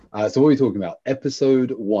So what are we talking about?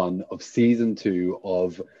 Episode 1 of season 2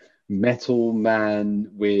 of Metal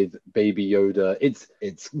Man with Baby Yoda. It's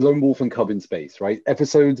Lone Wolf and Cub in space, right?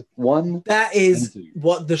 Episode 1 That and is 2.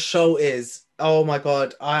 what the show is. Oh my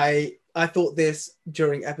god, I thought this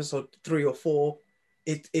during episode 3 or 4.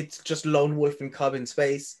 It's just Lone Wolf and Cub in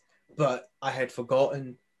space, but I had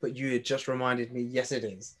forgotten. But you had just reminded me. Yes, it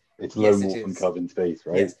is. It's Lone Yes, it Wolf and is. Cub in space,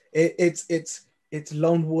 right? Yes, it's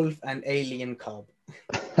Lone Wolf and Alien Cub.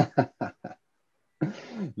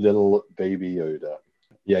 Little Baby Yoda.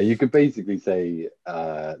 Yeah, you could basically say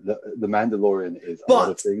the Mandalorian is a lot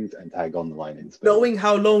of But things and tag on the line in space. knowing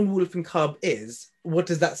how Lone Wolf and Cub is, what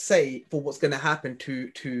does that say for what's going to happen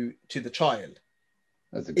to the child?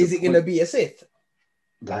 That's a Is good it going to point. be a Sith?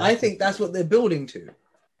 I think that's what they're building to.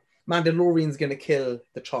 Mandalorian's going to kill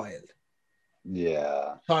the child.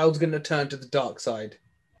 Yeah. Child's going to turn to the dark side.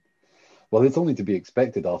 Well, it's only to be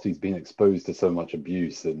expected after he's been exposed to so much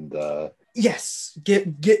abuse and Yes,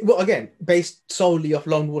 well again based solely off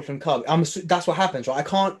Lone Wolf and Cub. That's what happens,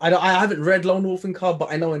 right? I haven't read Lone Wolf and Cub,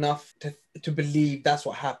 but I know enough to believe that's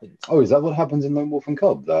what happens. Oh, is that what happens in Lone Wolf and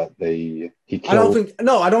Cub? That he kills?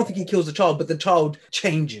 I don't think he kills the child, but the child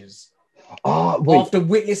changes. Wait. After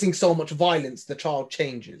witnessing so much violence, the child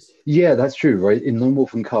changes. Yeah, that's true, right? In Lone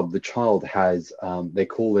Wolf and Cub, the child has they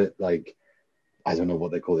call it like I don't know what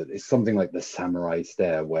they call it. It's something like the samurai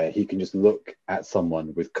stare, where he can just look at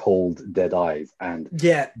someone with cold, dead eyes, and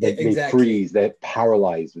they exactly. freeze. They're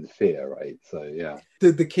paralyzed with fear, right? So yeah,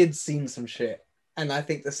 the kid's seen some shit, and I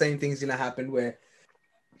think the same thing's gonna happen where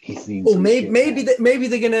he's seen. Or maybe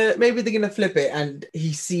they're gonna flip it, and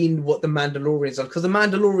he's seen what the Mandalorian's on, because the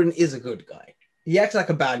Mandalorian is a good guy. He acts like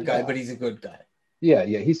a bad guy, but he's a good guy. Yeah,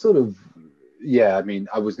 he's sort of. Yeah, I mean,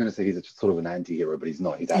 I was going to say he's sort of an anti-hero, but he's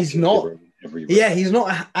not. He's not. He's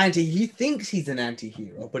not an anti. He thinks he's an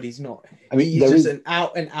anti-hero, but he's not. I mean, he's just an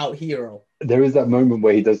out-and-out hero. There is that moment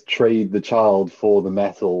where he does trade the child for the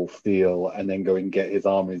metal steel, and then go and get his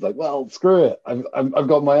armor. He's like, "Well, screw it. I've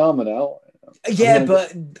got my armor now." Yeah,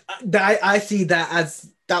 but I see that as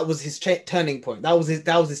that was his turning point. That was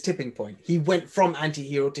his tipping point. He went from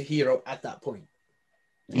anti-hero to hero at that point.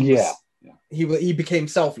 He became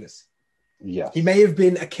selfless. Yeah, he may have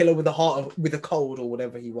been a killer with a code or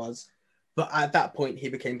whatever he was, but at that point he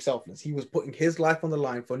became selfless. He was putting his life on the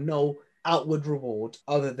line for no outward reward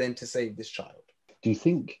other than to save this child. Do you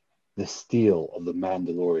think the steel of the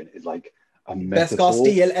Mandalorian is like a metaphor? Beskar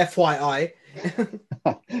steel, FYI.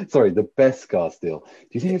 Sorry, the Beskar steel.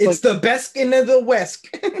 Do you think it's the best in the West?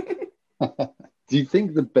 Do you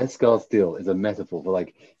think the Beskar steel is a metaphor for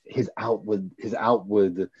like his outward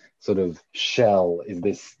sort of shell is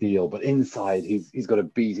this steel, but inside he's got a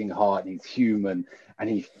beating heart and he's human and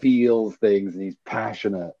he feels things and he's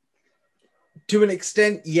passionate? To an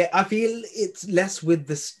extent, yeah. I feel it's less with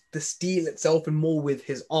the steel itself and more with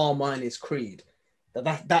his armor and his creed.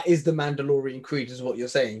 That is the Mandalorian creed, is what you're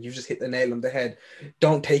saying. You just hit the nail on the head.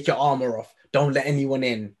 Don't take your armor off. Don't let anyone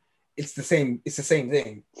in. It's the same thing. It's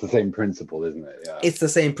the same principle, isn't it? Yeah. It's the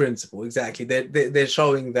same principle, exactly. They're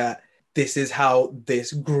showing that this is how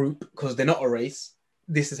this group, because they're not a race,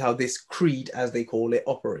 this is how this creed, as they call it,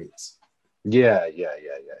 operates. Yeah.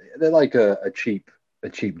 They're like a cheap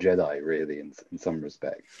Jedi, really, in some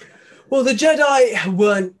respects. Well, the Jedi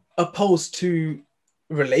weren't opposed to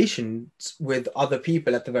relations with other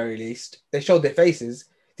people, at the very least. They showed their faces.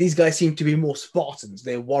 These guys seem to be more Spartans.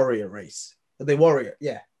 They're warrior race. They're warrior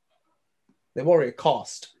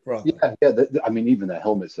caste, rather. Yeah. I mean, even their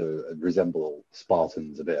helmets resemble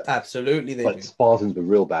Spartans a bit. Absolutely, they do. Spartans were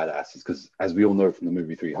real badasses, because, as we all know from the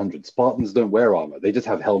movie 300, Spartans don't wear armor. They just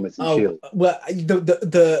have helmets and shields. Well,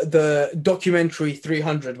 the documentary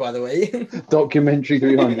 300, by the way. Documentary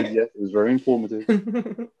 300, yes, it was very informative.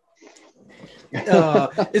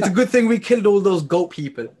 It's a good thing we killed all those goat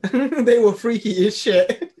people. They were freaky as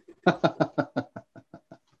shit.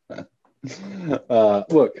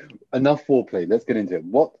 Look, enough foreplay. Let's get into it.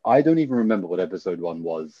 What I don't even remember what episode 1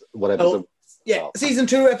 was. Season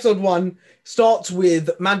 2, episode 1 starts with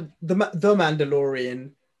the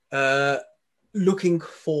Mandalorian looking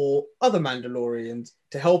for other Mandalorians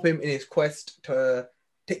to help him in his quest to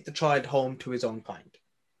take the child home to his own kind.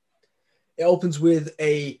 It opens with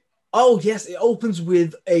a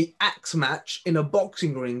axe match in a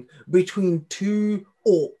boxing ring between two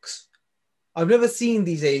orcs. I've never seen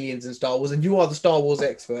these aliens in Star Wars, and you are the Star Wars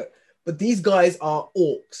expert, but these guys are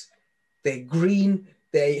orcs. They're green,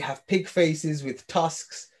 they have pig faces with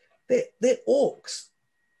tusks. They're orcs.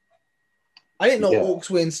 I didn't know orcs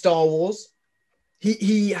were in Star Wars.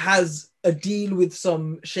 He has a deal with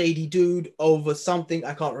some shady dude over something,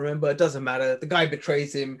 I can't remember, it doesn't matter. The guy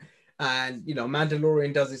betrays him, And,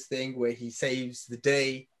 Mandalorian does this thing where he saves the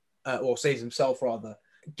day, or saves himself rather,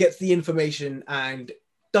 gets the information and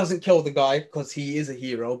doesn't kill the guy because he is a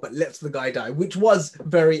hero, but lets the guy die, which was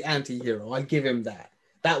very anti-hero. I'll give him that.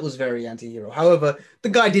 That was very anti-hero. However, the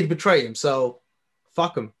guy did betray him, so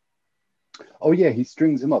fuck him. Oh yeah, he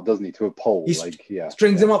strings him up, doesn't he, to a pole? He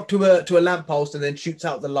strings him up to a lamppost and then shoots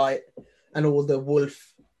out the light, and all the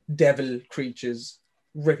wolf devil creatures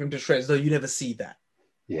rip him to shreds. Though you never see that.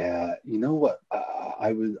 Yeah, you know what?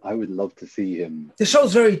 I would love to see him. The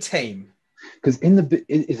show's very tame. Because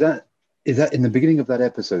is that in the beginning of that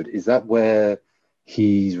episode? Is that where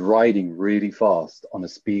he's riding really fast on a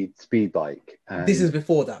speed bike? And this is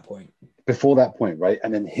before that point. Before that point, right?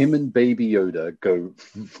 And then him and Baby Yoda go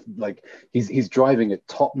like he's driving at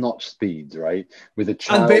top-notch speeds, right? With a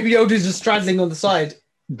child. And Baby Yoda's just straddling on the side.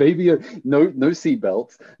 Baby Yoda, no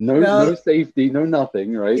seatbelts, no safety, no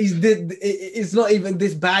nothing, right? It's not even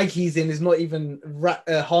this bag he's in is not even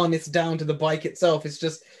harnessed down to the bike itself. It's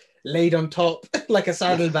just laid on top like a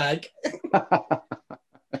saddlebag.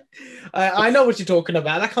 I know what you're talking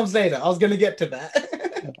about. That comes later. I was going to get to that.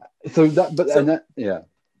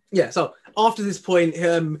 Yeah. So after this point,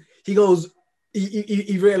 he goes.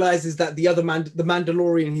 He realizes that the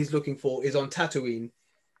Mandalorian he's looking for is on Tatooine,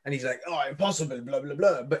 and he's like, "Oh, impossible!" Blah blah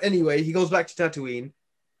blah. But anyway, he goes back to Tatooine,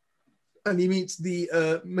 and he meets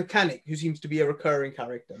the mechanic, who seems to be a recurring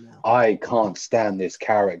character now. I can't stand this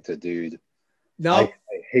character, dude. No, I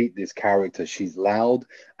hate this character. She's loud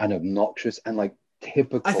and obnoxious and like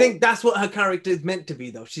typical. I think that's what her character is meant to be,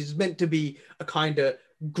 though. She's meant to be a kind of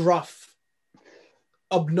gruff,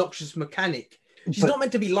 obnoxious mechanic. She's not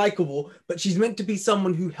meant to be likable, but she's meant to be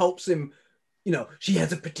someone who helps him. She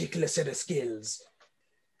has a particular set of skills.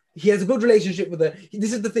 He has a good relationship with her.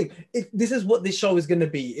 This is the thing. This is what this show is going to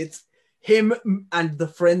be. It's him and the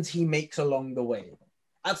friends he makes along the way.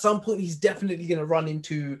 At some point, he's definitely going to run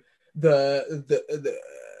into the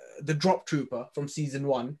drop trooper from season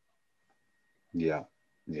 1. Yeah.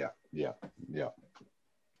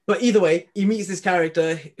 But either way, he meets this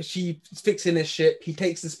character. She's fixing his ship. He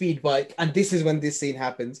takes the speed bike, and this is when this scene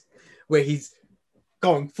happens, where he's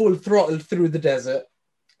going full throttle through the desert,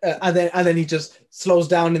 and then he just slows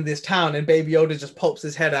down in this town, and Baby Yoda just pops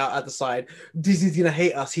his head out at the side. Disney's gonna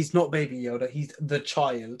hate us. He's not Baby Yoda. He's the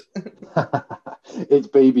child. It's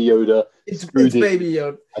Baby Yoda. It's Baby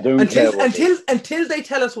Yoda. I don't care. Until they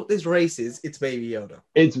tell us what this race is, it's Baby Yoda.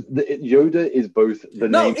 Yoda is both the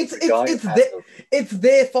name. It's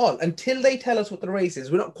their fault. Until they tell us what the race is,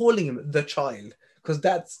 we're not calling him the child, because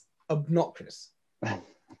that's obnoxious.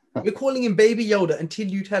 We're calling him Baby Yoda until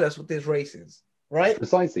you tell us what this race is, right?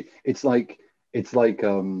 Precisely. It's like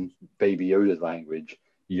Baby Yoda's language.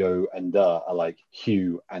 Yo and are like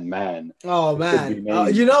Hugh and man. Oh man!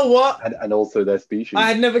 You know what? And also their species. I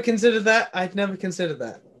had never considered that.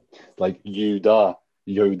 Like Yoda.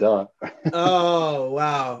 Oh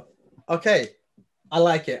wow! Okay, I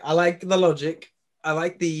like it. I like the logic. I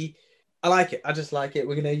like it. I just like it.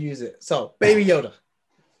 We're gonna use it. So, Baby Yoda.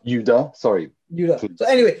 Yoda. So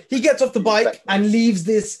anyway, he gets off the bike and leaves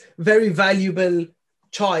this very valuable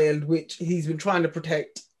child, which he's been trying to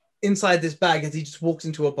protect, inside this bag as he just walks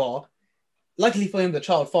into a bar. Luckily for him, the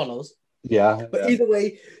child follows. Yeah. But either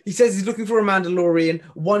way, he says he's looking for a Mandalorian.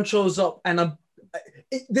 One shows up, and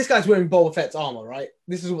this guy's wearing Boba Fett's armor, right?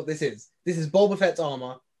 This is what this is. This is Boba Fett's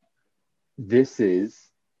armor. This is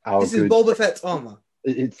Boba Fett's armor.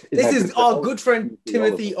 This is our good friend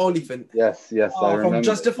Timothy Oliphant. Yes. I remember. From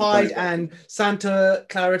Justified and Santa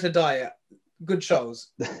Clarita Diet. Good shows.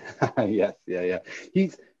 Yes, yeah.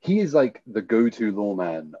 He is like the go-to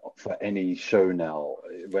lawman for any show now.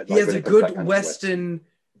 He has a good Western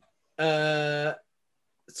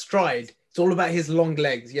stride. It's all about his long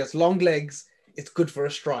legs. He has long legs. It's good for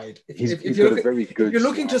a stride. If you're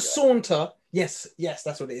looking to saunter, yes,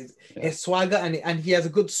 that's what it is. Yeah. It's swagger, and he has a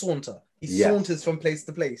good saunter. He saunters from place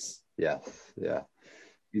to place. Yes, yeah.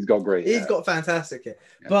 He's got great hair. He's got fantastic hair.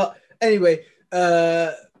 Yeah. But anyway,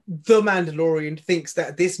 the Mandalorian thinks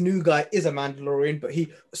that this new guy is a Mandalorian, but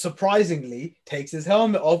he surprisingly takes his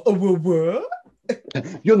helmet off.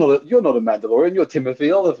 You're not a Mandalorian. You're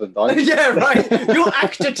Timothy Oliphant, aren't you? Yeah, right. You're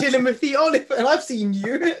actor Timothy Oliphant. I've seen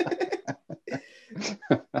you.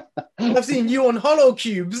 I've seen you on Hollow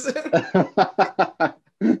Cubes.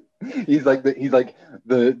 He's like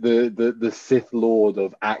the Sith Lord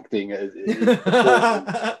of acting.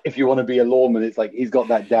 If you want to be a lawman, it's like he's got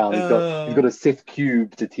that down. He's got a Sith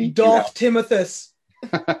cube to teach Darth Timothus.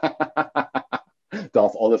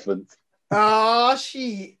 Darth Oliphant.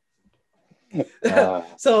 She.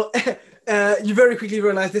 So you very quickly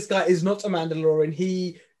realize this guy is not a Mandalorian.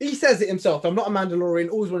 He He says it himself. I'm not a Mandalorian.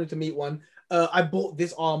 Always wanted to meet one. I bought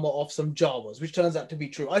this armor off some Jawas, which turns out to be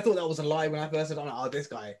true. I thought that was a lie when I first said, "Oh, no, this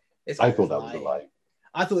guy I is thought that was a lying." lie.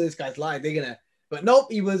 I thought this guy's lying. They're gonna, but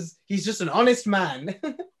nope. He's just an honest man.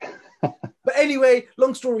 But anyway,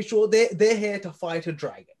 long story short, they're here to fight a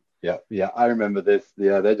dragon. Yeah, I remember this.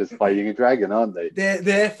 Yeah, they're just fighting a dragon, aren't they?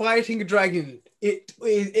 They're fighting a dragon.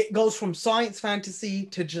 It goes from science fantasy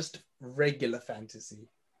to just regular fantasy.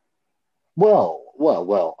 Well.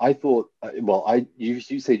 I thought.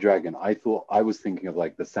 You say dragon. I was thinking of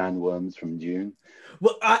like the sandworms from Dune.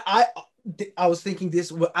 Well, I was thinking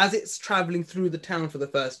this as it's traveling through the town for the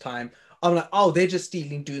first time. I'm like, oh, they're just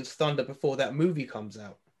stealing Dune's thunder before that movie comes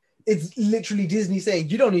out. It's literally Disney saying,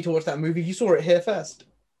 you don't need to watch that movie. You saw it here first.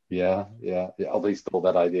 Yeah. Oh, they stole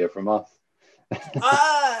that idea from us.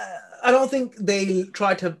 I don't think they'll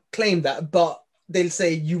try to claim that, but they'll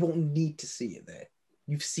say you won't need to see it there.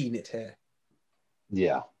 You've seen it here.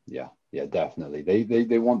 Yeah, definitely.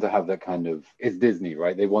 They want to have that kind of. It's Disney,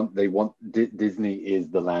 right? Disney is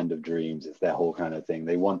the land of dreams. It's their whole kind of thing.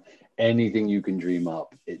 They want anything you can dream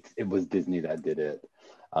up. It was Disney that did it.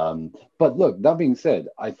 But look, that being said,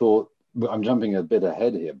 I thought I'm jumping a bit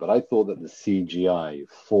ahead here, but I thought that the CGI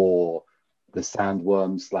for the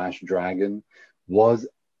sandworm / dragon was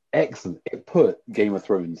excellent. It put Game of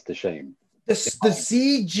Thrones to shame. The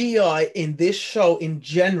CGI in this show in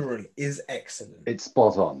general is excellent. It's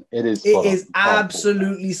spot on. It is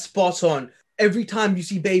absolutely spot on. Every time you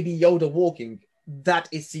see Baby Yoda walking, that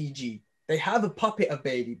is CG. They have a puppet of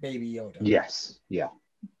Baby Yoda. Yes, yeah.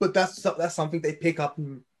 But that's something they pick up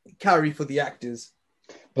and carry for the actors.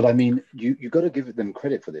 But I mean, you got to give them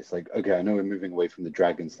credit for this. Like, okay, I know we're moving away from the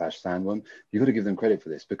dragon / sandworm. You got to give them credit for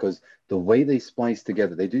this because the way they splice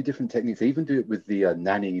together, they do different techniques. They even do it with the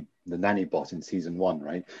nanny bot in season 1,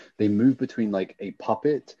 right? They move between like a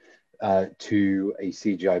puppet to a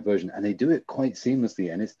CGI version, and they do it quite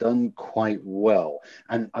seamlessly, and it's done quite well.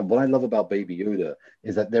 And what I love about Baby Yoda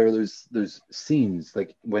is that there are those scenes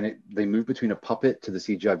like when they move between a puppet to the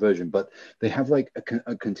CGI version, but they have like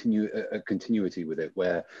a continuity with it,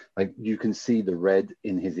 where like you can see the red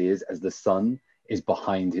in his ears as the sun is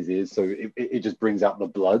behind his ears, so it just brings out the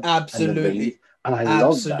blood. Absolutely, and I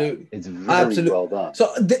love that. It's very well done.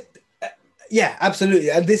 So yeah, absolutely.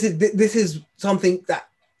 And this is something that,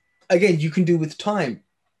 again, you can do with time.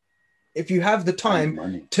 If you have the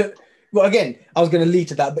time to, well, again, I was going to lead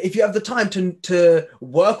to that, but if you have the time to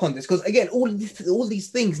work on this, because again, all these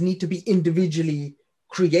things need to be individually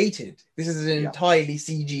created. This is an entirely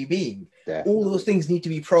CG being. Definitely. All those things need to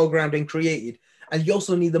be programmed and created, and you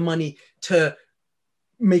also need the money to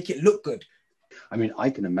make it look good. I mean, I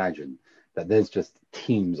can imagine that there's just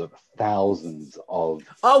teams of thousands of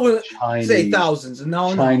Chinese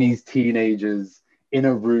teenagers in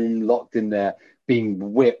a room locked in there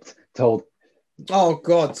being whipped, told, oh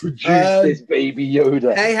God, produce this Baby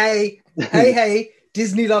Yoda. Hey,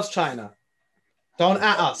 Disney loves China. Don't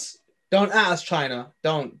at us, China.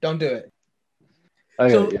 Don't do it.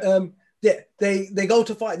 They go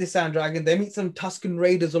to fight this sand dragon. They meet some Tusken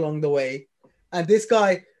Raiders along the way, and this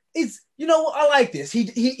guy is, I like this.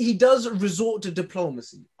 He does resort to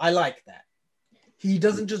diplomacy. I like that. He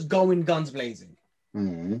doesn't just go in guns blazing,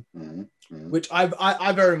 which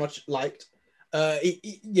I very much liked.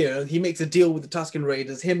 He makes a deal with the Tusken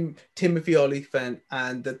Raiders. Him, Timothy Olyphant,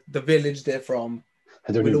 and the village they're from.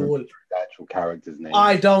 I don't remember the actual character's name.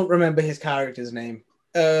 I don't remember his character's name.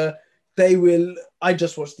 I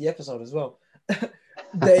just watched the episode as well.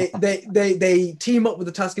 They team up with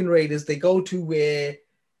the Tusken Raiders. They go to where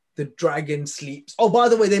the dragon sleeps. Oh, by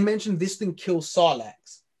the way, they mentioned this thing kills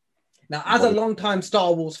Sarlaccs. Now, as a long-time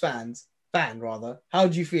Star Wars fan, how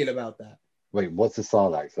do you feel about that? Wait, what's the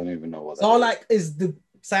Sarlacc? I don't even know what that Sarlacc is the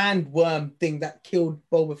sandworm thing that killed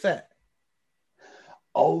Boba Fett.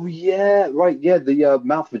 Oh yeah, right. Yeah, the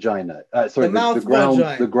mouth vagina. Sorry,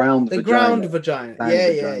 the ground vagina.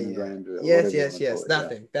 Yes.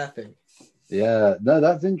 That thing. Yeah, no,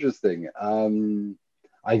 that's interesting.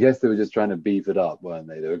 I guess they were just trying to beef it up, weren't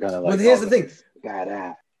they? They were kind of like. But here's the thing.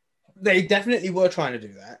 Badass. They definitely were trying to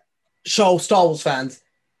do that. Show Star Wars fans.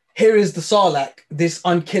 Here is the Sarlacc, this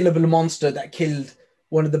unkillable monster that killed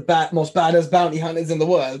one of the most badass bounty hunters in the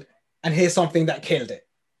world, and here's something that killed it.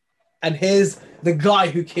 And here's the guy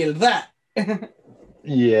who killed that.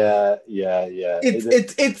 Yeah.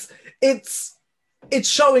 It's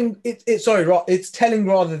showing. It's telling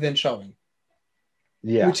rather than showing.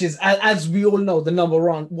 Yeah. Which is, as we all know, the number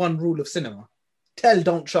one rule of cinema: tell,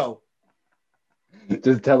 don't show.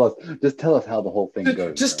 Just tell us how the whole thing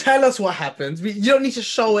goes. Just tell us what happens. You don't need to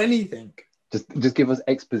show anything. Just give us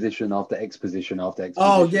exposition after exposition after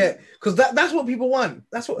Oh exposition. yeah, because that's what people want.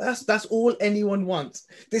 That's all anyone wants.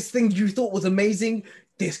 This thing you thought was amazing,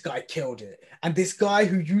 this guy killed it. And this guy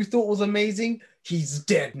who you thought was amazing, he's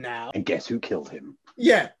dead now. And guess who killed him?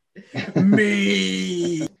 Yeah.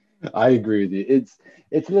 Me. I agree with you.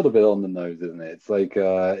 It's a little bit on the nose, isn't it? It's like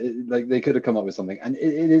like they could have come up with something, and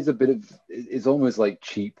it is a bit of it's almost like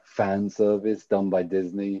cheap fan service done by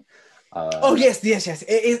Disney. Oh yes.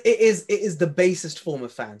 It is the basest form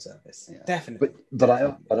of fan service. Yeah. Definitely. But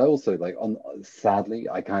I also like sadly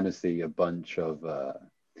I kind of see a bunch of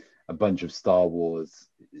Star Wars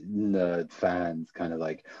nerd fans kind of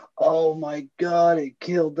like, oh my god, it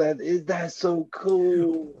killed that. Is that so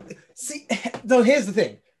cool? See, though here's the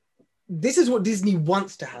thing. This is what Disney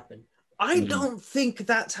wants to happen. I don't think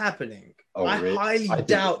that's happening. Oh, I really? highly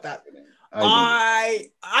doubt that. I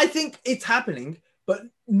think it's happening, but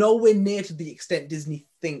nowhere near to the extent Disney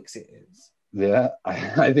thinks it is. Yeah,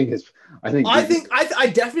 I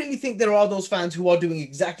definitely think there are those fans who are doing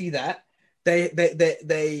exactly that. They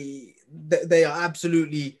are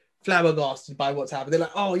absolutely flabbergasted by what's happened. They're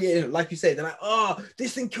like, oh yeah, like you say, they're like, oh,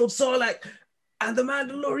 this thing killed Sarlacc, and the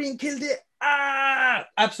Mandalorian killed it. Ah,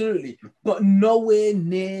 absolutely, but nowhere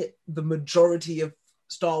near the majority of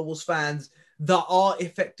Star Wars fans that are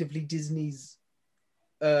effectively Disney's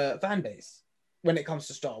fan base when it comes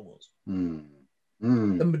to Star Wars. The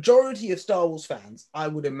majority of Star Wars fans, I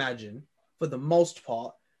would imagine, for the most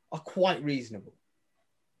part, are quite reasonable.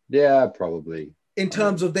 Yeah, probably. In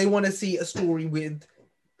terms of they want to see a story with.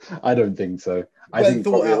 I don't think so. I think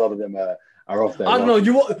probably a lot of them are off there. I don't know.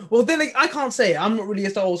 Well, then I can't say it. I'm not really a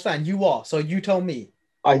Star Wars fan. You are, so you tell me.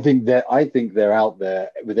 I think they're out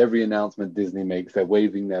there with every announcement Disney makes. They're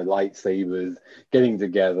waving their lightsabers, getting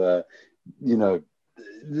together. You know,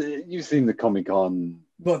 you've seen the Comic-Con.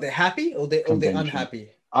 Well, they're happy or they're unhappy?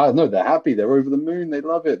 No, they're happy. They're over the moon. They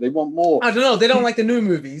love it. They want more. I don't know. They don't like the new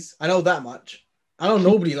movies. I know that much. I know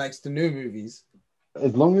nobody likes the new movies.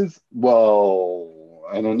 As long as, well,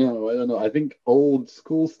 I don't know. I think old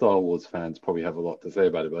school Star Wars fans probably have a lot to say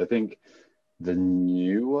about it, but I think the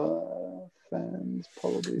newer fans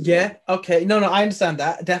probably. Yeah. Okay. No. I understand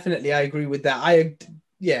that. Definitely, I agree with that.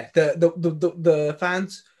 The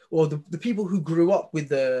fans or the people who grew up with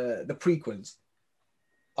the prequels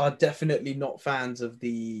are definitely not fans of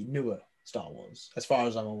the newer Star Wars, as far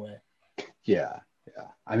as I'm aware. Yeah.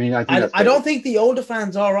 I mean, I don't think the older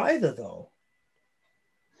fans are either, though.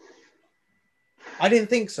 I didn't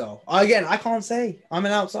think so. Again, I can't say. I'm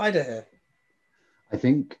an outsider here. I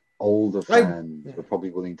think older fans were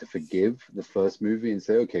probably willing to forgive the first movie and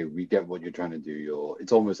say, okay, we get what you're trying to do.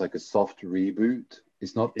 It's almost like a soft reboot.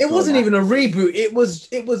 It wasn't even a reboot. It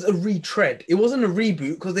was a retread. It wasn't a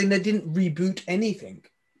reboot because they didn't reboot anything.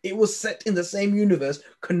 It was set in the same universe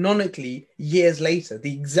canonically years later.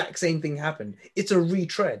 The exact same thing happened. It's a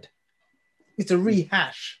retread. It's a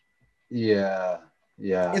rehash. Yeah.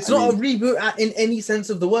 It's not a reboot in any sense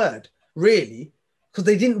of the word, really, because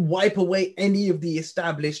they didn't wipe away any of the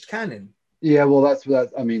established canon. Yeah, well, that's my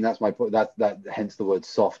point. That hence the word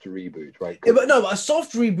soft reboot, right? Yeah, but a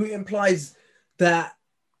soft reboot implies that,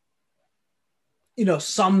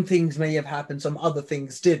 some things may have happened, some other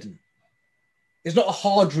things didn't. It's not a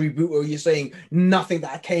hard reboot where you're saying nothing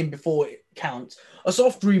that came before it counts. A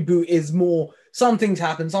soft reboot is more, some things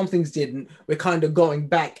happened, some things didn't. We're kind of going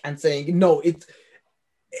back and saying, no, it's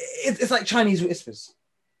like Chinese whispers.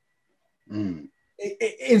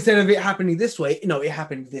 Instead of it happening this way, it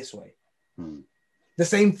happened this way. The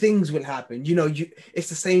same things will happen. It's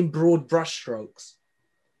the same broad brushstrokes,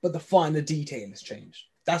 but the finer detail has changed.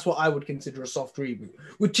 That's what I would consider a soft reboot,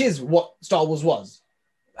 which is what Star Wars was.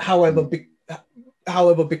 However,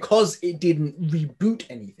 because it didn't reboot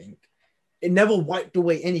anything, it never wiped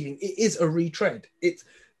away anything. It is a retread.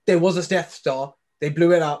 There was a Death Star, they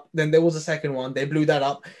blew it up. Then there was a second one, they blew that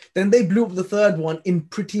up. Then they blew up the third one in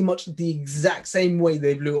pretty much the exact same way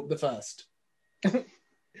they blew up the first.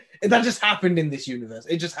 That just happened in this universe.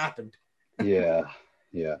 It just happened. Yeah.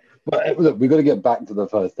 But look, we've got to get back to the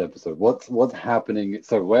first episode. What's happening?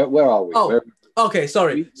 So where are we? Okay,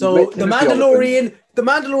 sorry. So the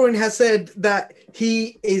Mandalorian has said that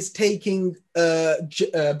he is taking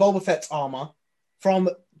Boba Fett's armor from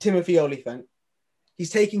Timothy Olyphant.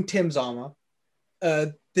 He's taking Tim's armor.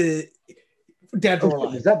 The dead or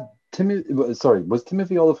alive. Is that Timothy? Sorry, was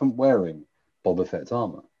Timothy Olyphant wearing Boba Fett's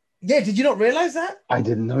armor? Yeah, did you not realize that? I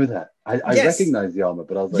didn't know that. I recognized the armor,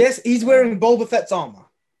 but I was like, yes, he's wearing Boba Fett's armor.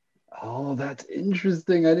 Oh, that's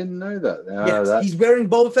interesting. I didn't know that. Yes, he's wearing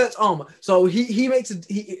Boba Fett's armor. So he makes the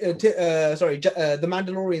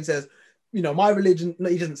Mandalorian says, my religion, no,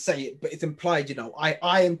 he doesn't say it, but it's implied,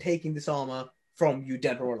 I am taking this armor from you,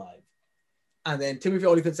 dead or alive. And then Timothy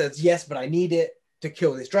Olyphant says, yes, but I need it to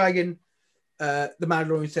kill this dragon. The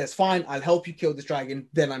Mandalorian says, fine, I'll help you kill this dragon,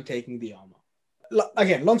 then I'm taking the armor.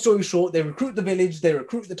 Again, long story short, they recruit the village, they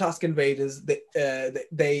recruit the Tusk invaders,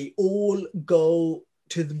 they all go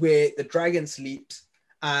to where the dragon sleeps,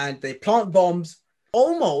 and they plant bombs,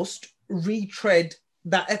 almost retread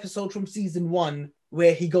that episode from season 1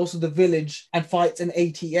 where he goes to the village and fights an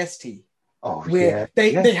ATST. Oh, where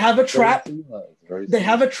they have a trap. They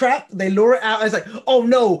have a trap. They lure it out. It's like, oh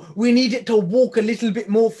no, we need it to walk a little bit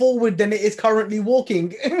more forward than it is currently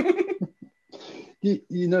walking.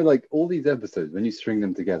 Like all these episodes, when you string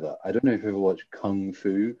them together, I don't know if you ever watched Kung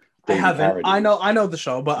Fu. I haven't. I know the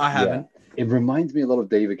show, but I haven't. It reminds me a lot of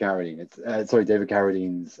David Carradine. David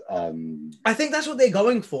Carradine's. I think that's what they're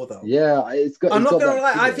going for, though. Yeah, I'm not gonna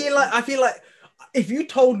lie. I feel like if you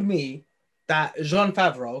told me that Jon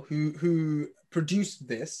Favreau, who produced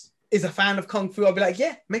this, is a fan of Kung Fu, I'd be like,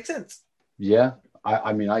 yeah, makes sense. Yeah,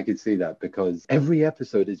 I mean, I could see that because every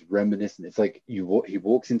episode is reminiscent. It's like he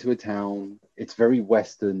walks into a town. It's very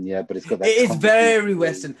Western, yeah, but it's got that. It is very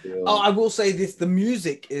Western. Oh, I will say this: the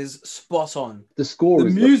music is spot on.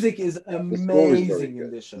 The music is amazing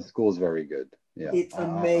in this show. The score's very good. Yeah, it's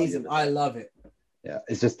amazing. I love it. Yeah,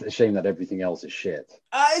 it's just a shame that everything else is shit.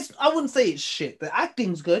 I wouldn't say it's shit. The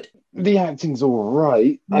acting's good. The acting's all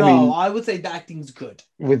right. I would say the acting's good.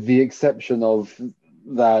 With the exception of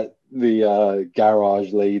the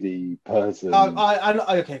garage lady person.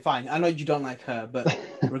 Okay, fine. I know you don't like her, but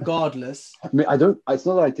regardless. I mean, it's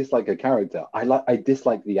not that I dislike her character. I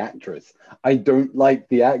dislike the actress. I don't like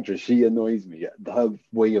the actress. She annoys me. Her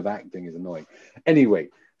way of acting is annoying. Anyway.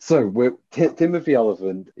 So Timothy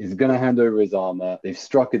Olyphant is going to hand over his armor. They've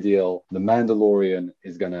struck a deal. The Mandalorian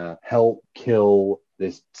is going to help kill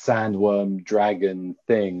this sandworm dragon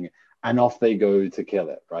thing, and off they go to kill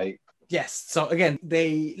it, right? Yes. So again,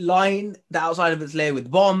 they line the outside of its lair with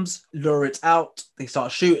bombs, lure it out. They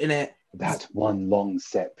start shooting it. That's one long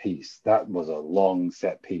set piece. That was a long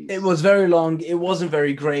set piece. It was very long. It wasn't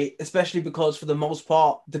very great, especially because for the most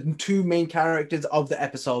part, the two main characters of the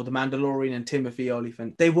episode, the Mandalorian and Timothy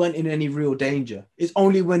Olyphant, they weren't in any real danger. It's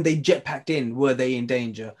only when they jetpacked in were they in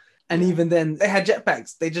danger. And even then, they had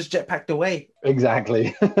jetpacks. They just jetpacked away.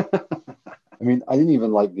 Exactly. I mean, I didn't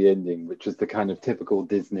even like the ending, which was the kind of typical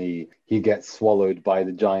Disney, he gets swallowed by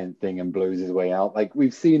the giant thing and blows his way out. Like,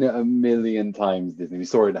 we've seen it a million times, Disney. We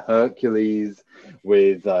saw it in Hercules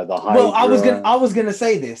with the Hydra. Well, I was gonna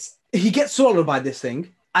say this. He gets swallowed by this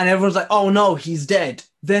thing, and everyone's like, oh no, he's dead.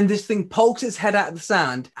 Then this thing pokes its head out of the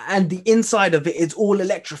sand, and the inside of it is all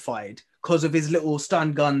electrified because of his little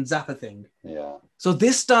stun gun zapper thing. Yeah. So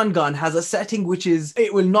this stun gun has a setting which is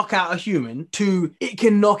it will knock out a human to it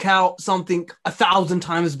can knock out something 1,000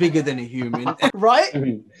 times bigger than a human, right? I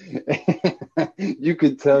mean, you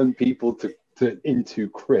could turn people into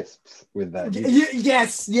crisps with that.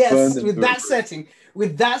 Yes, with that setting.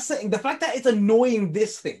 With that setting, the fact that it's annoying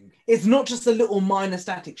this thing, it's not just a little minor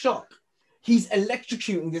static shock. He's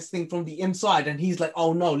electrocuting this thing from the inside, and he's like,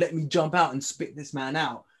 oh no, let me jump out and spit this man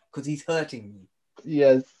out because he's hurting me.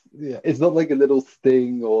 Yes. Yeah, it's not like a little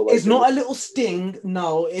sting or like it's not a little sting.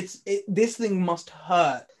 No, this thing must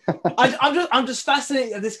hurt. I'm just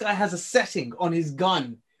fascinated that this guy has a setting on his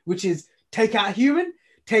gun, which is take out a human,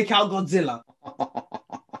 take out Godzilla.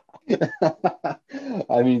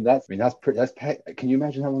 I mean, can you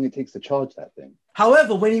imagine how long it takes to charge that thing?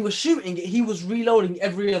 However, when he was shooting it, he was reloading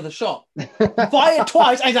every other shot. Fired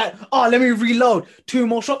twice, I was like, oh, let me reload. 2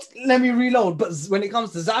 more shots, let me reload. But when it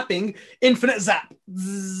comes to zapping, infinite zap.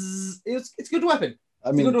 It's a good weapon.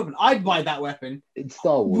 It's a good weapon. I'd buy that weapon. It's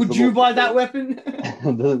Star Wars. Would you buy that weapon?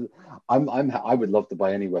 I would love to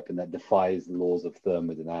buy any weapon that defies the laws of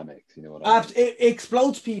thermodynamics. You know what I mean? It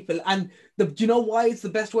explodes people, and do you know why it's the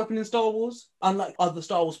best weapon in Star Wars? Unlike other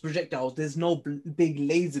Star Wars projectiles, there's no big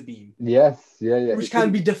laser beam. Yes, yeah. Which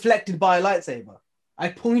can be deflected by a lightsaber. I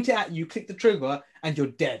point it at you, click the trigger, and you're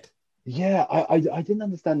dead. Yeah, I didn't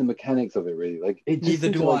understand the mechanics of it really. Like it. Neither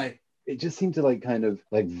do I. It just seemed to kind of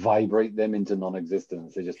vibrate them into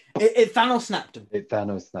non-existence. It Thanos snapped them. It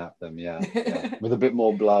Thanos snapped them, yeah. With a bit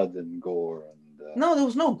more blood and gore and. No, there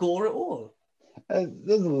was no gore at all.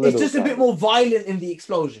 It's just a bit more violent in the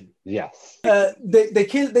explosion. Yes. They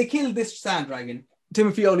kill this sand dragon.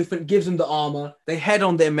 Timothy Olyphant gives him the armor. They head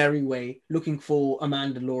on their merry way, looking for a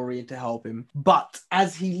Mandalorian to help him. But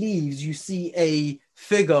as he leaves, you see a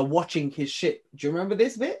figure watching his ship. Do you remember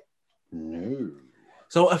this bit? No.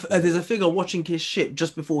 So there's a figure watching his ship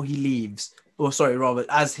just before he leaves. or sorry, Robert,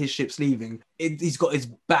 as his ship's leaving, he's got his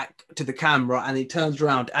back to the camera and he turns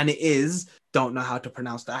around and it is, don't know how to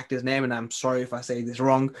pronounce the actor's name, and I'm sorry if I say this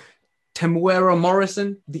wrong, Temuera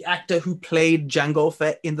Morrison, the actor who played Jango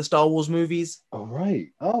Fett in the Star Wars movies. Oh, right.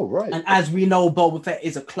 Oh, right. And as we know, Boba Fett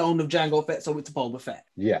is a clone of Jango Fett, so it's Boba Fett.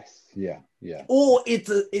 Yes. Yeah. Yeah. Or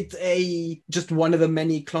it's a just one of the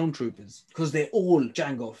many clone troopers, because they're all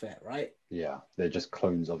Jango Fett, right? Yeah. They're just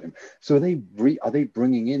clones of him. So are they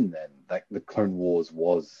bringing in then like the Clone Wars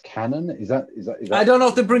was canon? Is that? I don't know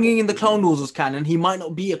if they're bringing in the Clone Wars as canon. He might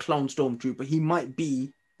not be a clone stormtrooper. He might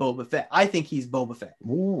be Boba Fett. I think he's Boba Fett.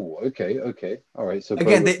 Ooh, okay. All right. So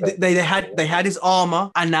again, they had his armor,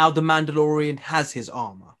 and now the Mandalorian has his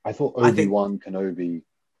armor. I thought Obi-Wan Kenobi.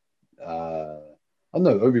 Oh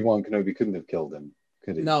no, Obi-Wan Kenobi couldn't have killed him,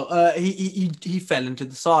 could he? No, he fell into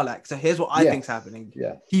the Sarlacc. So here's what I think's happening.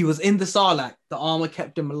 Yeah. He was in the Sarlacc. The armor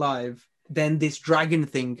kept him alive. Then this dragon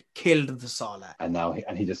thing killed the Sarlacc. And now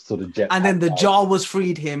he just sort of jet. And then the Jawas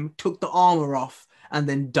freed him, took the armor off, and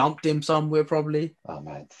then dumped him somewhere probably. Oh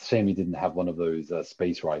man, it's a shame he didn't have one of those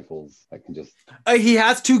space rifles that can just. He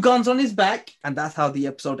has 2 guns on his back, and that's how the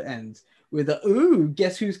episode ends with a "Ooh,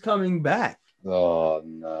 guess who's coming back?" Oh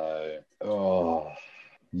no! Oh,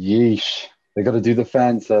 yeesh! They got to do the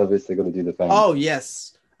fan service. They got to do the fan. Oh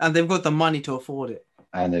yes, and they've got the money to afford it.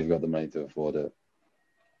 And they've got the money to afford it.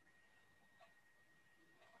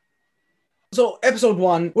 So, episode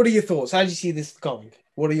 1. What are your thoughts? How do you see this going?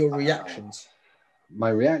 What are your reactions? My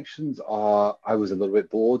reactions are: I was a little bit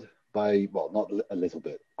bored by, well, not a little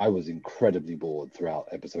bit. I was incredibly bored throughout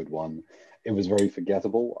episode 1. It was very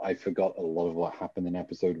forgettable. I forgot a lot of what happened in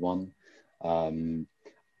episode 1.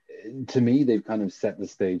 To me, they've kind of set the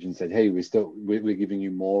stage and said, "Hey, we're giving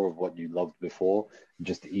you more of what you loved before.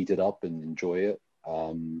 Just eat it up and enjoy it."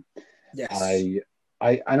 Yes.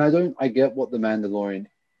 I get what the Mandalorian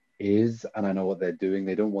is, and I know what they're doing.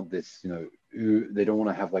 They don't want this, they don't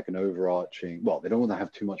want to have like an overarching. Well, they don't want to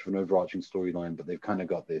have too much of an overarching storyline, but they've kind of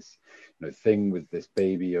got this, thing with this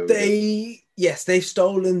baby. They've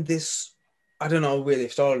stolen this. I don't know where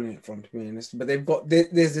they've stolen it from, to be honest, but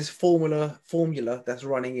there's this formula that's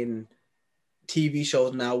running in TV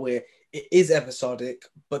shows now where it is episodic,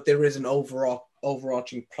 but there is an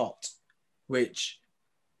overarching plot, which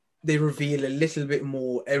they reveal a little bit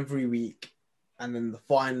more every week, and then the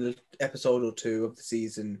final episode or 2 of the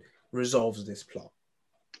season resolves this plot.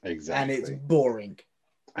 Exactly. And it's boring.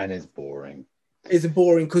 It's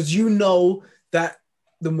boring because you know that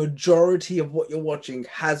the majority of what you're watching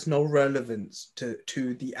has no relevance to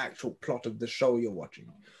the actual plot of the show you're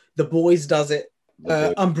watching. The Boys does it.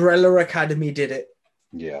 Umbrella Academy did it.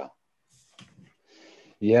 Yeah.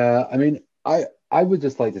 I mean, I would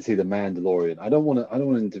just like to see the Mandalorian. I don't want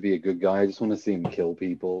him to be a good guy. I just want to see him kill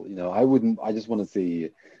people. I just want to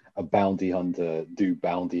see a bounty hunter do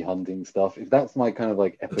bounty hunting stuff. If that's my kind of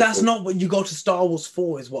like episode... That's not what you go to Star Wars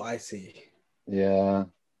for, is what I see. Yeah.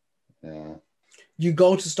 You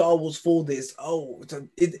go to Star Wars for this. Oh,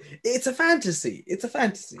 it's a fantasy. It's a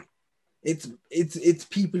fantasy. It's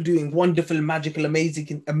people doing wonderful, magical,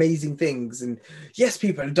 amazing things. And yes,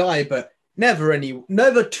 people die, but never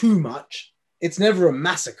too much. It's never a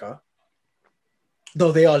massacre.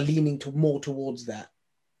 Though they are leaning more towards that.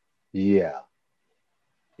 Yeah.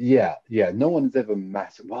 No one's ever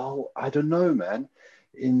massacred. Well, I don't know, man.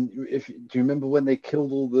 Do you remember when they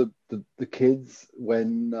killed all the kids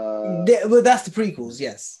when well, that's the prequels,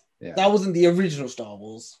 yes. Yeah. That wasn't the original Star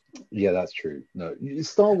Wars. Yeah, that's true. No,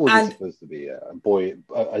 Star Wars is supposed to be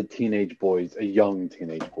a teenage boys, a young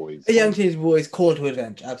teenage boys. A young teenage boys call to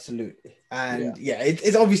adventure, absolutely. And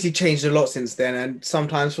it's obviously changed a lot since then, and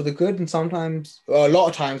sometimes for the good, and sometimes, a lot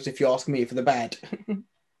of times, if you ask me, for the bad.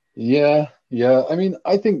 Yeah. I mean,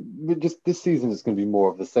 I think just this season is going to be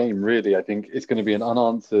more of the same, really. I think it's going to be an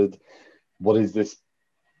unanswered, what is this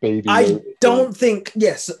baby? I don't think,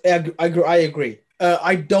 yes, I agree.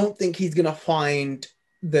 I don't think he's going to find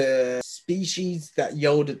the species that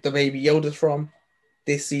the baby Yoda's from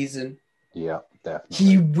this season. Yeah, definitely.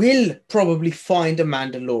 He will probably find a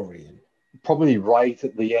Mandalorian. Probably right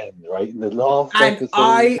at the end, right? In the last episode.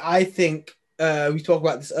 I think... we talked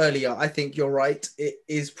about this earlier. I think you're right. It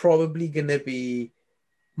is probably going to be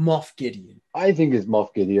Moff Gideon. I think it's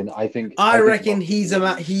Moff Gideon. I reckon he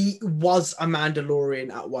was a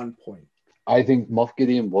Mandalorian at one point. I think Moff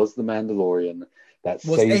Gideon was the Mandalorian that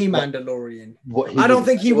was a Mandalorian. I don't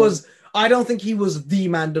think he was the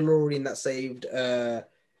Mandalorian that saved the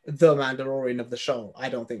Mandalorian of the show. I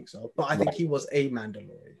don't think so. But I think he was a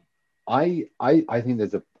Mandalorian. I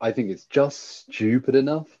think it's just stupid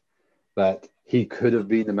enough that he could have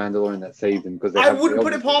been the Mandalorian that saved him, because I wouldn't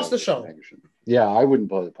put it past the show. Yeah, I wouldn't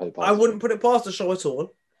put it I past wouldn't put it past the show at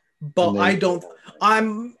all. But and I they don't.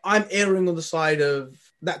 I'm erring on the side of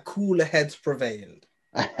that cooler heads prevailed.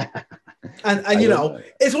 And I you don't know, know.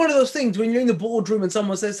 it's one of those things when you're in the boardroom and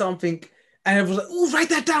someone says something and everyone's like, "Oh, write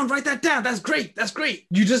that down, write that down. That's great, that's great."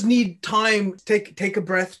 You just need time. Take a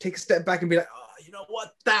breath, take a step back, and be like, "Oh, you know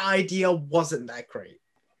what? That idea wasn't that great. It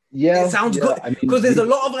Yeah, sounds yeah. good I mean, because there's a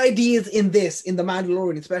lot of ideas in this, in the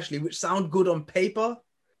Mandalorian especially, which sound good on paper,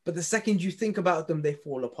 but the second you think about them, they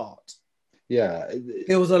fall apart. yeah,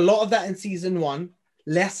 There was a lot of that in season one,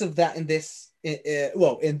 less of that in this,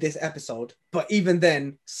 in this episode. But even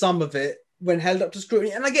then, some of it, when held up to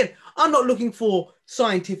scrutiny, and again, I'm not looking for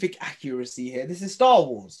scientific accuracy here. This is Star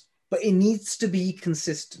Wars, but it needs to be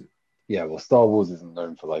consistent. yeah. Well, Star Wars isn't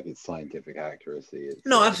known for like its scientific accuracy.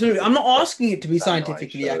 No, absolutely. I'm not asking it to be samurai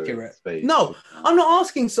scientifically show in accurate. space. No, I'm not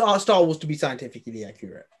asking Star Wars to be scientifically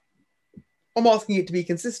accurate. I'm asking it to be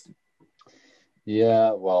consistent.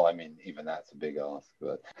 Yeah, well, I mean, even that's a big ask,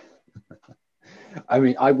 but I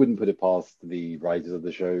mean, I wouldn't put it past the writers of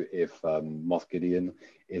the show if Moff Gideon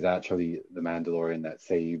is actually the Mandalorian that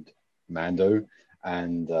saved Mando,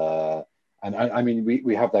 and I mean,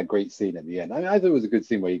 we have that great scene at the end. I mean, I thought it was a good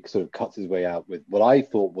scene where he sort of cuts his way out with what I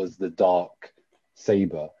thought was the dark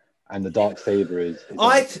saber, and the dark saber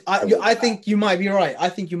I think you might be right. I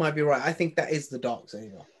think you might be right. I think that is the dark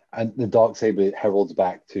saber. And the dark saber heralds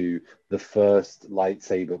back to the first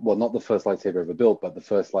lightsaber. Well, not the first lightsaber ever built, but the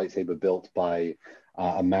first lightsaber built by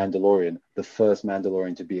a Mandalorian, the first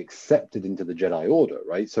Mandalorian to be accepted into the Jedi Order,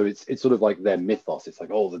 right? So it's sort of like their mythos. It's like,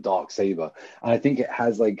 oh, the dark saber, and I think it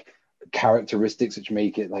has like characteristics which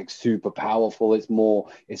make it like super powerful. It's more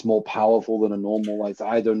powerful than a normal lightsaber.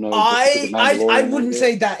 I don't know. I wouldn't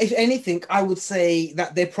say that. If anything, I would say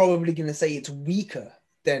that they're probably going to say it's weaker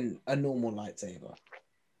than a normal lightsaber,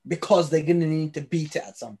 because they're going to need to beat it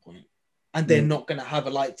at some point, and they're not going to have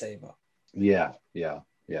a lightsaber. Yeah.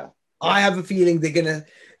 I have a feeling they're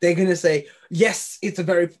gonna say, yes, it's a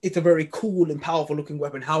very cool and powerful looking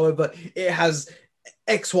weapon. However, it has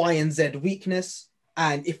X, Y, and Z weakness,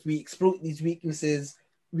 and if we exploit these weaknesses,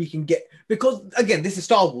 we can get, because again, this is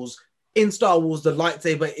Star Wars. In Star Wars, the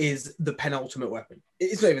lightsaber is the penultimate weapon.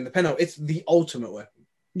 It's not even the penultimate; it's the ultimate weapon.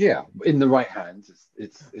 Yeah, in the right hands,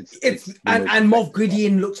 it's and Moff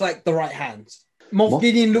Gideon looks like the right hands. Moff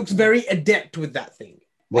Gideon looks very adept with that thing.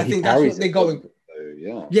 Well, I think that's what they're going.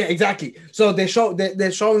 Yeah, exactly. So they're showing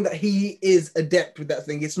that he is adept with that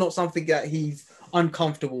thing. It's not something that he's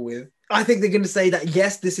uncomfortable with. I think they're going to say that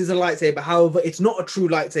yes, this is a lightsaber. However, it's not a true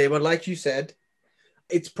lightsaber, like you said.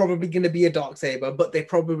 It's probably going to be a dark saber, but they're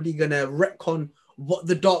probably going to retcon what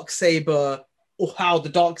the dark saber, or how the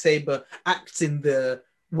dark saber acts in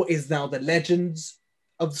what is now the legends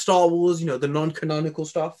of Star Wars. You know, the non-canonical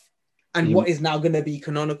stuff, and what is now going to be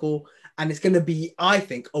canonical. And it's going to be, I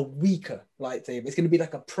think, a weaker lightsaber. It's going to be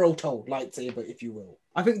like a proto lightsaber, if you will.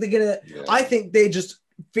 I think I think they're just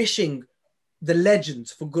fishing the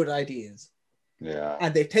legends for good ideas. Yeah.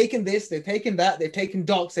 And they've taken this, they've taken that, they've taken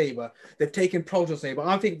Darksaber, they've taken Proto Saber.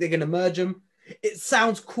 I think they're going to merge them. It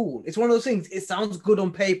sounds cool. It's one of those things. It sounds good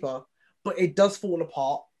on paper, but it does fall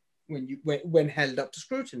apart when held up to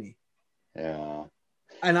scrutiny. Yeah.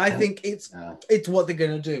 And I think it's what they're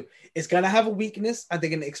going to do. It's going to have a weakness, and they're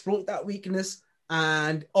going to exploit that weakness.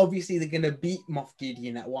 And obviously, they're going to beat Moff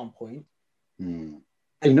Gideon at one point. You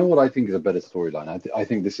know what I think is a better storyline? I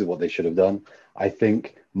think this is what they should have done. I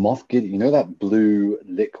think Moff Gideon, you know that blue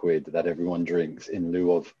liquid that everyone drinks in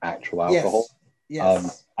lieu of actual alcohol?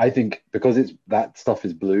 Yes. I think because that stuff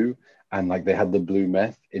is blue, and like they had the blue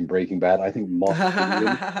meth in Breaking Bad, I think Moff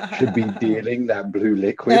Gideon should be dealing that blue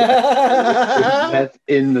liquid meth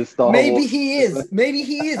in the Star Wars. Maybe he is. Maybe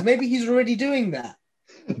he's already doing that.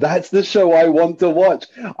 That's the show I want to watch.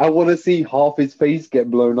 I want to see half his face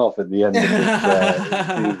get blown off at the end of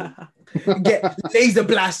this get laser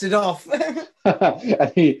blasted off.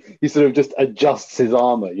 And he sort of just adjusts his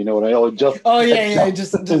armor, you know what I mean? He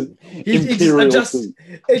just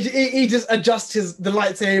adjusts the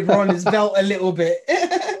lightsaber on his belt a little bit.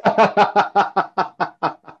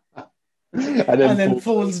 and then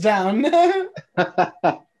falls down.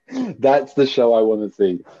 That's the show I want to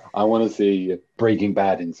see. I want to see Breaking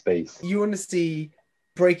Bad in space. You want to see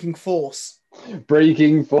Breaking Force.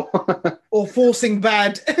 Breaking Force. Or Forcing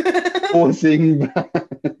Bad. Forcing Bad.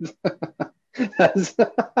 I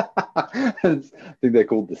think they're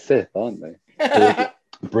called the Sith, aren't they?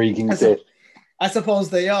 Breaking Sith. I suppose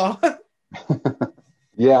they are.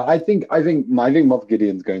 Yeah, I think Moff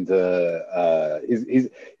Gideon's going to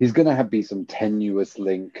he's going to have be some tenuous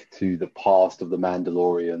link to the past of the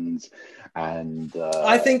Mandalorians, and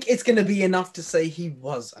I think it's going to be enough to say he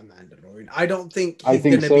was a Mandalorian. I don't think I he's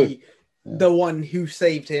think going to so. be Yeah. the one who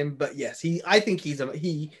saved him, but yes, I think he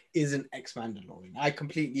is an ex-Mandalorian. I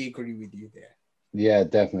completely agree with you there. Yeah,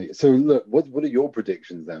 definitely. So look, what are your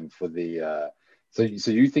predictions then for the so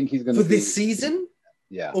you think he's going For to this be season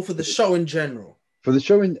yeah or for the show in general? for the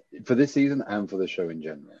show in for this season and for the show in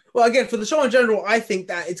general? Well, again, for the show in general, I think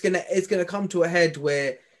that it's gonna come to a head where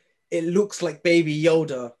it looks like Baby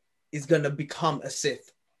Yoda is gonna become a Sith,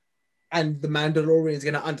 and the Mandalorian is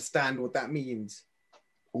gonna understand what that means,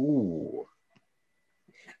 Ooh.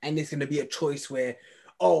 and it's gonna be a choice where,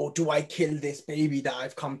 oh, do I kill this baby that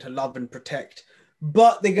I've come to love and protect?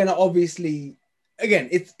 But they're gonna obviously, again,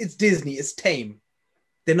 it's Disney, it's tame.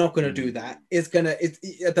 They're not gonna do that. It's gonna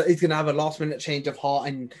have a last minute change of heart,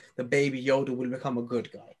 and the Baby Yoda will become a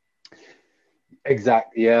good guy.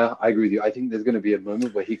 Exactly. Yeah, I agree with you. I think there's going to be a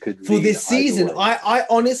moment where he could For lean this either season, way. I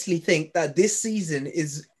honestly think that this season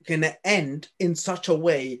is going to end in such a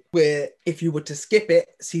way where if you were to skip it,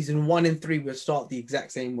 season 1 and 3 will start the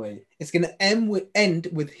exact same way. It's going to end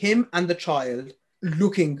with him and the child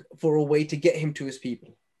looking for a way to get him to his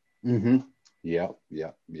people. Mm-hmm. Yeah,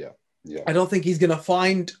 yeah, yeah, yeah. I don't think he's going to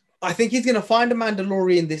find. I think he's going to find a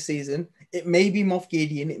Mandalorian this season. It may be Moff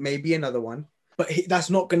Gideon. It may be another one. But that's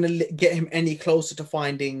not going to get him any closer to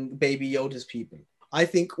finding Baby Yoda's people. I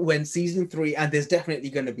think when season 3, and there's definitely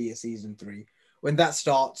going to be a season 3, when that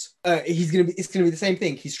starts, it's going to be the same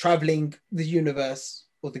thing. He's traveling the universe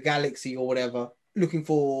or the galaxy or whatever, looking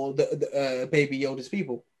for the Baby Yoda's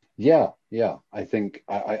people. Yeah, yeah. I think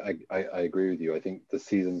I agree with you. I think the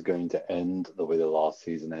season's going to end the way the last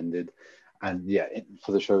season ended. And yeah,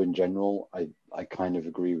 for the show in general, I kind of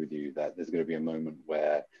agree with you that there's going to be a moment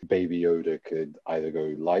where Baby Yoda could either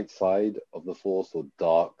go light side of the Force or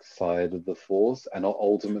dark side of the Force, and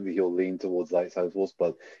ultimately he'll lean towards light side of the Force.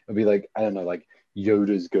 But it'll be like, I don't know, like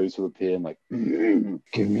Yoda's going to appear and like,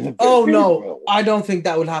 give me the Oh baby no, will. I don't think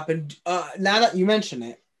that will happen. Now that you mention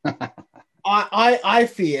it, I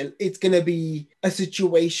feel it's going to be a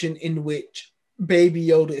situation in which Baby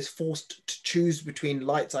Yoda is forced to choose between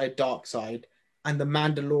light side, dark side, and the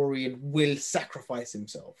Mandalorian will sacrifice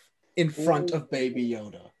himself in front of Baby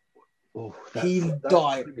Yoda. Oh, He'll that's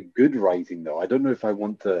die. pretty good writing, though. I don't know if I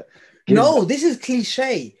want to give No, that. this is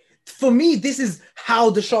cliche. For me, this is how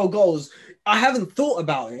the show goes. I haven't thought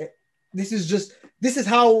about it. This is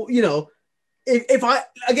how, if I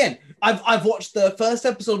again, I've watched the first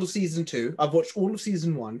episode of season 2. I've watched all of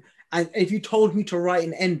season 1, and if you told me to write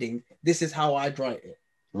an ending, this is how I'd write it.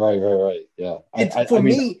 Right. Yeah. It's I for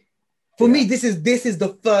mean, me. For yeah, me, this is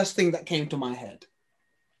the first thing that came to my head.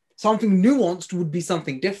 Something nuanced would be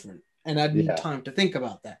something different, and I'd need yeah, time to think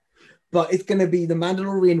about that. But it's going to be the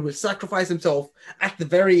Mandalorian will sacrifice himself at the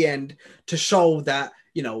very end to show that,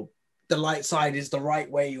 the light side is the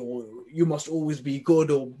right way, or you must always be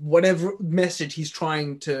good, or whatever message he's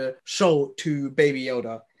trying to show to Baby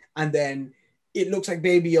Yoda. And then it looks like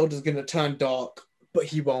Baby Yoda's going to turn dark, but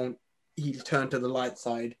he won't. He'll turn to the light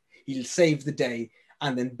side. He'll save the day.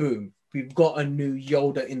 And then boom, we've got a new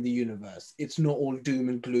Yoda in the universe. It's not all doom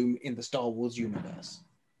and gloom in the Star Wars universe.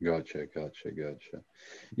 gotcha.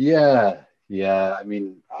 Yeah. I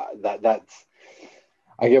mean, that's.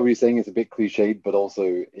 I get what you're saying. It's a bit cliched, but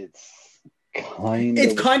also it's kind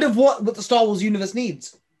It's of kind of what the Star Wars universe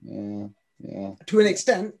needs. yeah, To an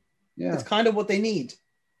extent, yeah, it's kind of what they need.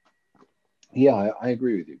 yeah. I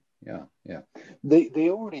agree with you. Yeah. They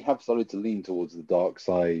already have started to lean towards the dark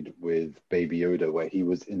side with Baby Yoda, where he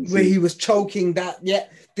was in Where he season. was choking that. Yeah,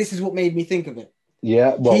 this is what made me think of it.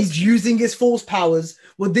 Yeah, well, He's using his force powers.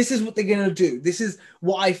 Well, this is what they're going to do. This is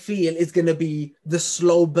what I feel is going to be the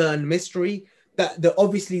slow burn mystery. That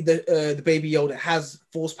obviously the Baby Yoda has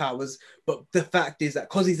force powers, but the fact is that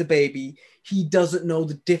because he's a baby, he doesn't know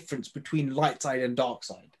the difference between light side and dark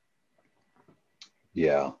side.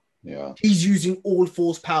 yeah. He's using all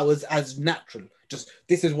force powers as natural. Just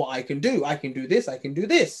this is what I can do. I can do this. I can do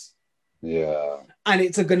this. Yeah, And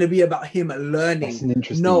it's going to be about him that's learning. an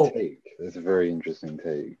interesting No. take. That's a very interesting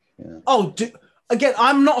take. Yeah, Oh, again,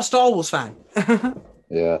 I'm not a Star Wars fan.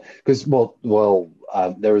 yeah. Because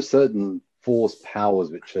there are certain force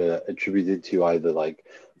powers which are attributed to either like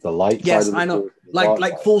the light side Yes, of the I know. force, or the dark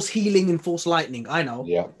Like side. force healing and force lightning. I know.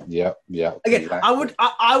 Yeah. Again, Exactly.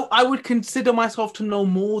 I would consider myself to know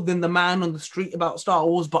more than the man on the street about Star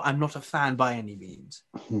Wars, but I'm not a fan by any means.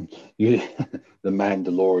 You, the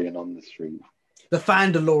Mandalorian on the street. The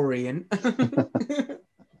Fandalorian.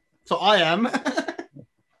 So I am.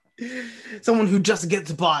 Someone who just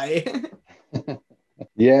gets by.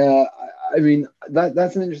 Yeah, I mean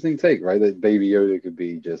that's an interesting take, right? That Baby Yoda could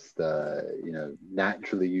be just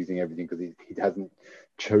naturally using everything because he hasn't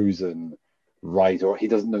chosen right, or he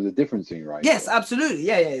doesn't know the difference between right and Yes, wrong. absolutely.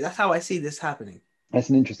 Yeah, yeah. That's how I see this happening. That's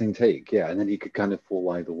an interesting take, yeah. And then he could kind of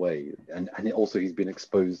fall either way, and also he's been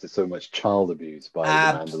exposed to so much child abuse by the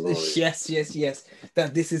Mandalorian. Yes, yes, yes.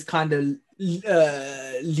 That this is kind of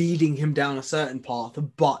leading him down a certain path,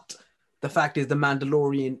 but the fact is, the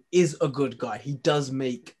Mandalorian is a good guy. He does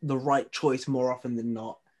make the right choice more often than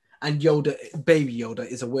not, and Yoda, Baby Yoda,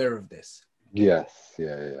 is aware of this. Yes,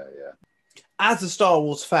 yeah. As a Star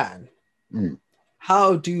Wars fan, Mm.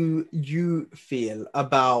 how do you feel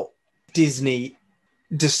about Disney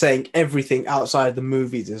just saying everything outside the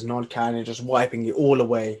movies is non-canon, just wiping it all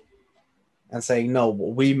away and saying, no,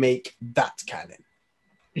 we make that canon?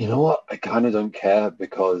 You know what? I kind of don't care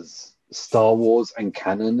because Star Wars and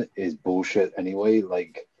canon is bullshit anyway.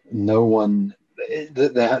 Like no one,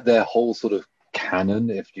 their whole sort of canon,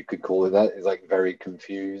 if you could call it that, is like very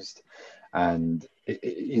confused, and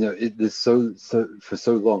there's so for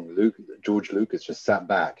so long. George Lucas just sat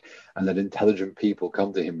back and let intelligent people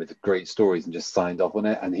come to him with great stories and just signed off on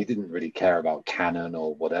it, and he didn't really care about canon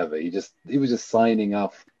or whatever. He was just signing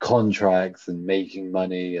off contracts and making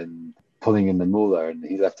money and pulling in the moolah, and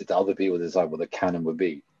he left it to other people to decide what the canon would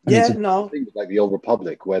be. And it's Yeah, a no. thing like the Old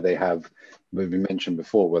Republic, where they have, we mentioned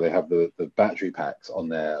before, where they have the battery packs on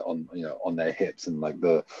their hips, and like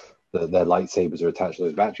their lightsabers are attached to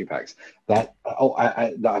those battery packs.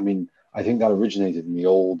 I mean, I think that originated in the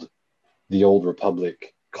old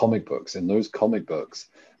Republic comic books. In those comic books,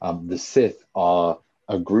 the Sith are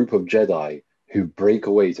a group of Jedi who break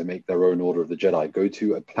away to make their own order of the Jedi, go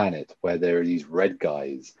to a planet where there are these red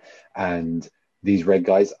guys, and these red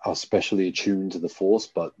guys are specially attuned to the Force,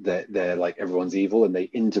 but they're like everyone's evil, and they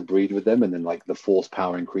interbreed with them, and then like the Force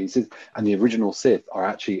power increases. And the original Sith are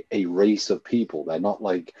actually a race of people. They're not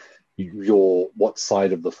like what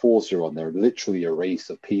side of the Force you're on. They're literally a race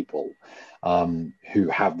of people who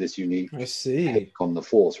have this unique I see. take on the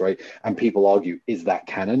Force, right? And people argue, is that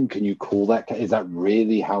canon? Can you call that? Is that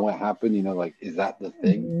really how it happened? Like, is that the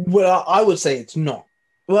thing? Well, I would say it's not.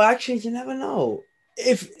 Well, actually, you never know.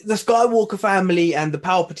 If the Skywalker family and the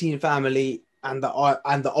Palpatine family and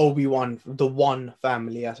the Obi-Wan, the one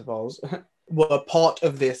family, I suppose, were part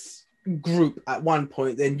of this group at one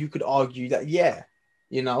point, then you could argue that, yeah,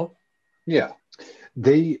 you know. Yeah.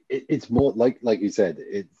 It's more like you said,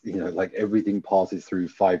 it's like everything passes through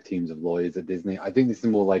 5 teams of lawyers at Disney. I think this is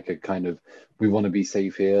more like a kind of, we want to be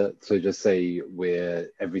safe here, so just say where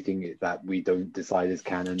everything that we don't decide is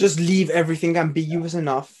canon. Just leave everything ambiguous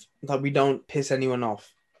enough that we don't piss anyone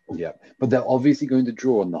off. Yeah, but they're obviously going to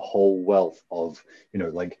draw on the whole wealth of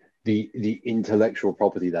like the intellectual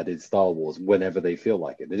property that is Star Wars whenever they feel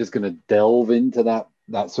like it. They're just going to delve into that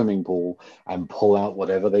swimming pool and pull out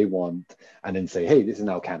whatever they want, and then say, hey, this is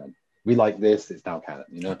now canon. We like this, it's now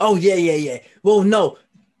canon. Oh, yeah. Well, no.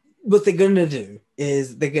 What they're going to do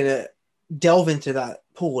is they're going to delve into that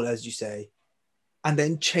pool, as you say, and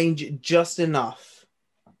then change it just enough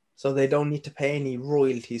so they don't need to pay any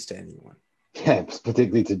royalties to anyone. Yeah,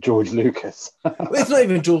 particularly to George Lucas. Well, it's not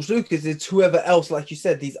even George Lucas, it's whoever else, like you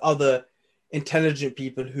said, these other intelligent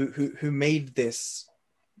people who made this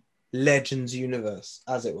Legends universe,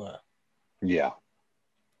 as it were. Yeah.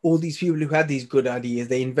 All these people who had these good ideas,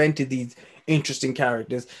 they invented these interesting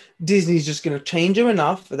characters. Disney's just going to change them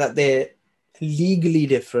enough that they're legally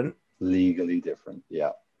different. Legally different,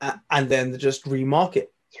 yeah. And then just remarket.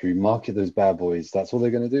 To remarket those bad boys, that's what they're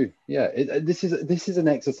going to do. Yeah, this is an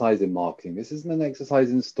exercise in marketing. This isn't an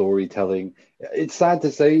exercise in storytelling. It's sad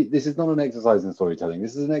to say, this is not an exercise in storytelling.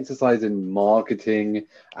 This is an exercise in marketing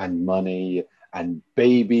and money and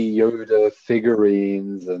Baby Yoda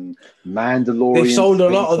figurines and Mandalorian. They've sold a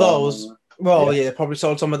lot of armor. those. Well, yeah, they probably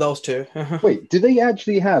sold some of those too. Wait, do they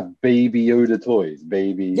actually have Baby Yoda toys?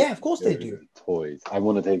 Yeah, of course they do. Toys. I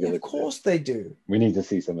want to take a look. Of course they do. We need to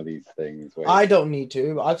see some of these things. Wait. I don't need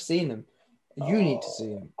to. I've seen them. You need to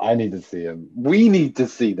see them. I need to see them. We need to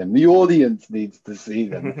see them. The audience needs to see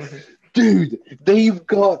them. Dude, they've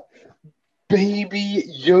got Baby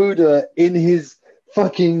Yoda in his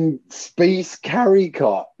fucking space carry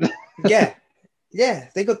cart. Yeah. Yeah,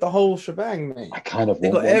 they got the whole shebang, mate. I kind of They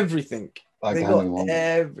want got one. everything. They got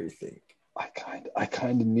everything. I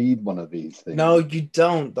kind of need one of these things. No, you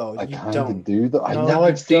don't, though. I You kind don't. of do though. No, now you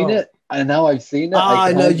I've seen don't. it. And now I've seen it.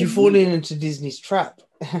 I know you're falling into Disney's trap.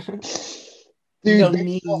 Dude, you don't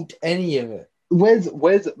need any of it.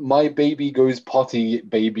 Where's my baby goes potty,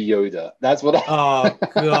 Baby Yoda? That's what I. Oh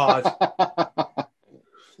God!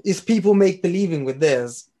 It's people make believing with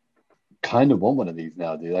theirs. kind of want one of these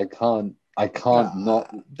now, dude. I can't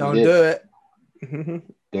not Don't do it.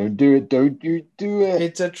 Don't do it. Don't you do it.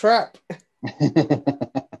 It's a trap.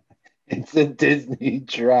 It's a Disney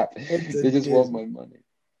trap. It's a They just want Disney. my money.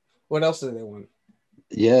 What else do they want?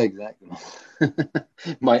 Yeah, exactly.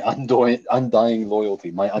 My undying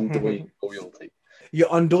loyalty. My undying loyalty. Your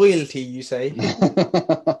undoyalty, you say?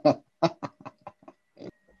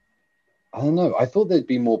 I don't know. I thought there'd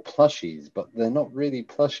be more plushies, but they're not really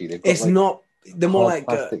plushy. They've got It's like not. They're more hard like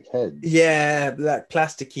plastic heads. yeah, like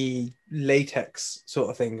plasticky latex sort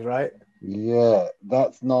of thing, right? Yeah,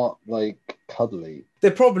 that's not like cuddly.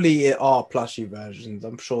 There probably are plushy versions.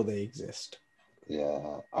 I'm sure they exist.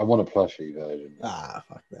 Yeah, I want a plushie version. Ah,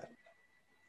 fuck that.